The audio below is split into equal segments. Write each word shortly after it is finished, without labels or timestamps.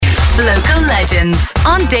Local Legends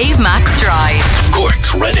on Dave Max Drive.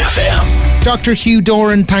 Cork's Red FM. Dr. Hugh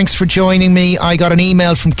Doran, thanks for joining me. I got an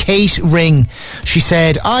email from Kate Ring. She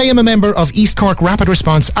said, I am a member of East Cork Rapid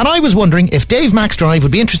Response and I was wondering if Dave Max Drive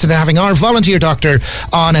would be interested in having our volunteer doctor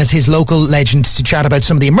on as his local legend to chat about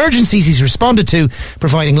some of the emergencies he's responded to,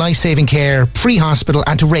 providing life-saving care, pre-hospital,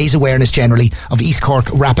 and to raise awareness generally of East Cork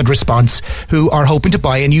Rapid Response, who are hoping to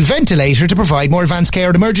buy a new ventilator to provide more advanced care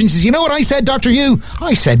at emergencies. You know what I said, Dr. Hugh?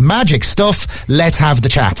 I said magic stuff. Let's have the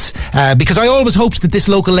chats. Because I always hoped that this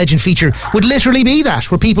local legend feature would literally be that,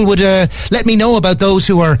 where people would let me know about those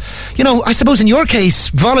who are, you know, I suppose in your case,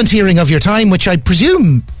 volunteering of your time, which I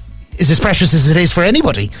presume is as precious as it is for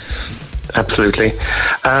anybody. Absolutely.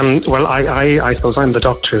 Well, I suppose I'm the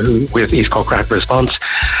doctor with East Cork Rapid Response,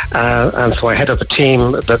 and so I head up a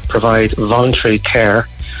team that provide voluntary care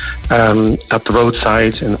at the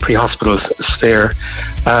roadside in the pre-hospital sphere,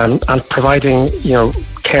 and providing, you know,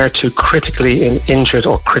 care to critically injured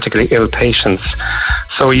or critically ill patients.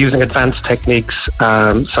 So we're using advanced techniques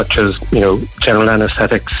such as, you know, general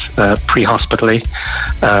anaesthetics pre-hospitally,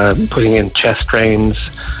 putting in chest drains,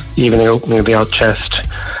 even the opening of the odd chest.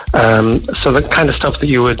 So the kind of stuff that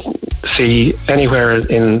you would see anywhere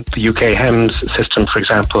in the UK HEMS system, for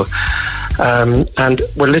example. And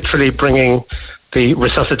we're literally bringing the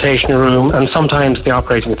resuscitation room and sometimes the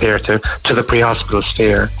operating theatre to the pre-hospital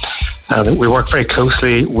sphere. We work very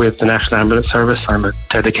closely with the National Ambulance Service. I'm a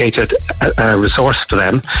dedicated resource to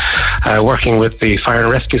them, working with the Fire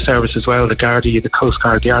and Rescue Service as well, the Gardaí, the Coast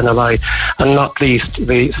Guard, the RNLI, and not least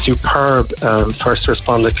the superb first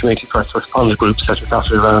responder, community first responder groups that are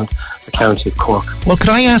dotted around the county of Cork. Well, could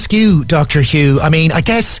I ask you, Dr. Hugh, I mean, I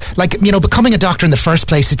guess, like, you know, becoming a doctor in the first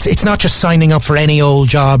place, it's not just signing up for any old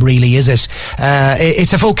job, really, is it?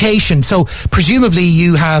 It's a vocation. So presumably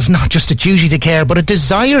you have not just a duty to care, but a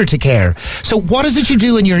desire to care. So what is it you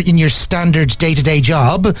do in your standard day-to-day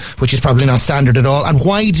job, which is probably not standard at all, and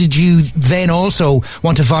why did you then also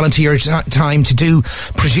want to volunteer time to do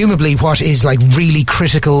presumably what is like really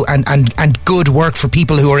critical and good work for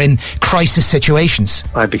people who are in crisis situations?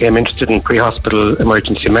 I became interested in pre-hospital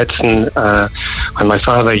emergency medicine when my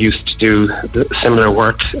father used to do similar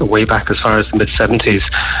work way back as far as the mid-70s,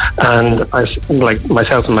 and I, like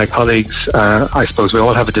myself and my colleagues, I suppose we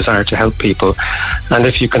all have a desire to help people, and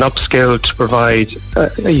if you can upskill to provide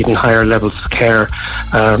even higher levels of care,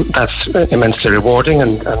 that's immensely rewarding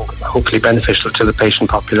and hopefully beneficial to the patient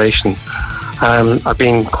population. I've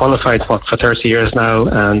been qualified for 30 years now,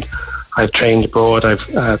 and I've trained abroad.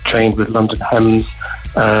 I've trained with London HEMS.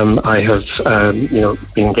 I have,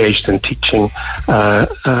 been engaged in teaching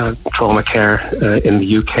trauma care in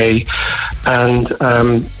the UK, and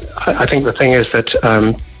I think the thing is that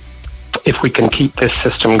if we can keep this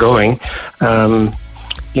system going,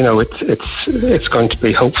 it's going to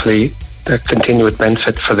be hopefully a continued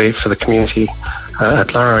benefit for the community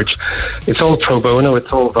at large. It's all pro bono,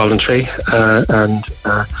 it's all voluntary, and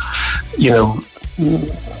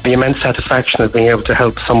the immense satisfaction of being able to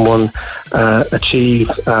help someone achieve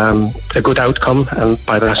a good outcome, and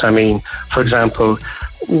by that I mean, for example,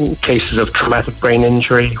 cases of traumatic brain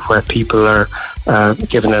injury where people are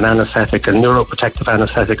given an anaesthetic, a neuroprotective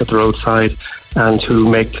anaesthetic at the roadside, and who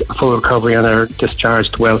make a full recovery and are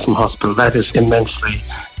discharged well from hospital. That is immensely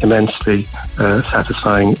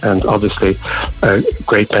satisfying and obviously a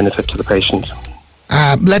great benefit to the patient.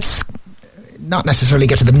 Let's not necessarily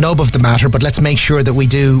get to the nub of the matter, but let's make sure that we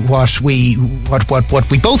do what we both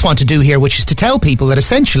want to do here, which is to tell people that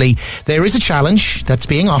essentially there is a challenge that's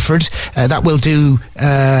being offered that will do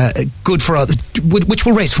good for others, which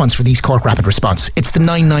will raise funds for the East Cork Rapid Response. It's the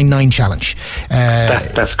 999 challenge.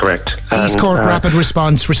 That's correct. East Cork Rapid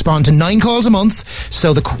Response respond to 9 calls a month.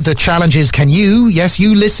 So the challenge is, can you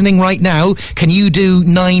listening right now, can you do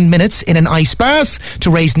 9 minutes in an ice bath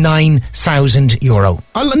to raise €9,000?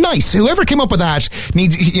 Nice. Whoever came up with that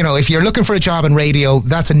needs, if you're looking for a job in radio,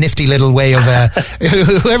 that's a nifty little way of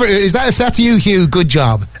whoever is that. If that's you, Hugh, good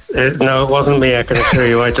job. No, it wasn't me, I can assure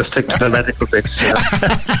you. I just stick to the medical bits.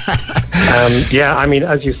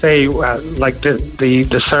 As you say,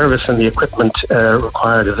 the service and the equipment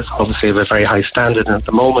required is obviously of a very high standard, and at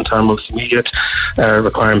the moment our most immediate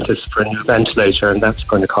requirement is for a new ventilator, and that's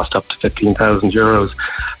going to cost up to €15,000.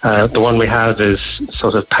 The one we have is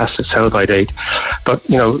sort of past its sell-by date, but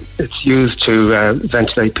it's used to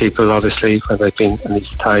ventilate people, obviously, when they've been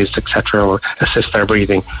anaesthetised, etc., or assist their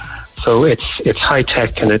breathing. So it's high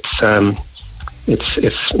tech, and it's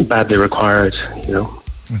badly required.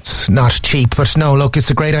 It's not cheap, but no, look, it's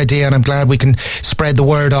a great idea, and I'm glad we can spread the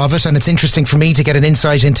word of it. And it's interesting for me to get an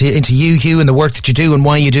insight into you, Hugh, and the work that you do and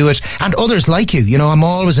why you do it, and others like you. You know, I'm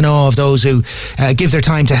always in awe of those who give their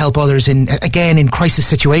time to help others in crisis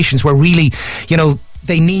situations where really, you know,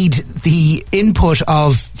 they need the input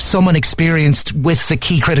of someone experienced with the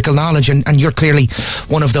key critical knowledge, and you're clearly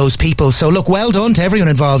one of those people. So look, well done to everyone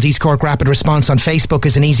involved. East Cork Rapid Response on Facebook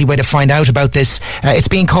is an easy way to find out about this. It's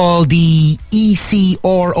being called the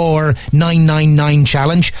ECRR 999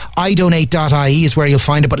 Challenge. idonate.ie is where you'll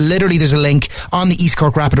find it, but literally there's a link on the East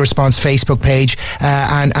Cork Rapid Response Facebook page,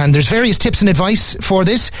 and there's various tips and advice for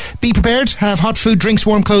this. Be prepared, have hot food, drinks,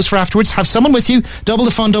 warm clothes for afterwards, have someone with you, double the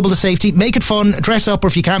fun, double the safety, make it fun, dress up, or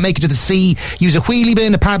if you can't make it to the sea, use a wheelie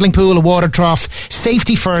bin, a paddling pool, a water trough.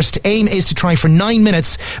 Safety first. Aim is to try for 9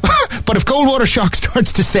 minutes, but if cold water shock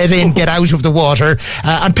starts to set in, get out of the water,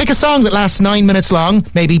 and pick a song that lasts 9 minutes long.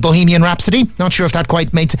 Maybe Bohemian Rhapsody, not sure if that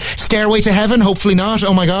quite made Stairway to Heaven, hopefully not.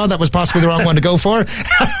 Oh my god, that was possibly the wrong one to go for.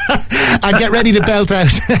 And get ready to belt out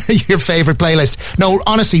your favourite playlist. No,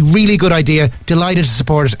 honestly, really good idea. Delighted to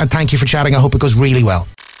support it, and thank you for chatting. I hope it goes really well.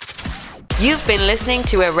 You've been listening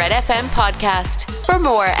to a Red FM podcast. For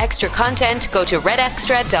more extra content, go to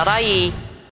redextra.ie.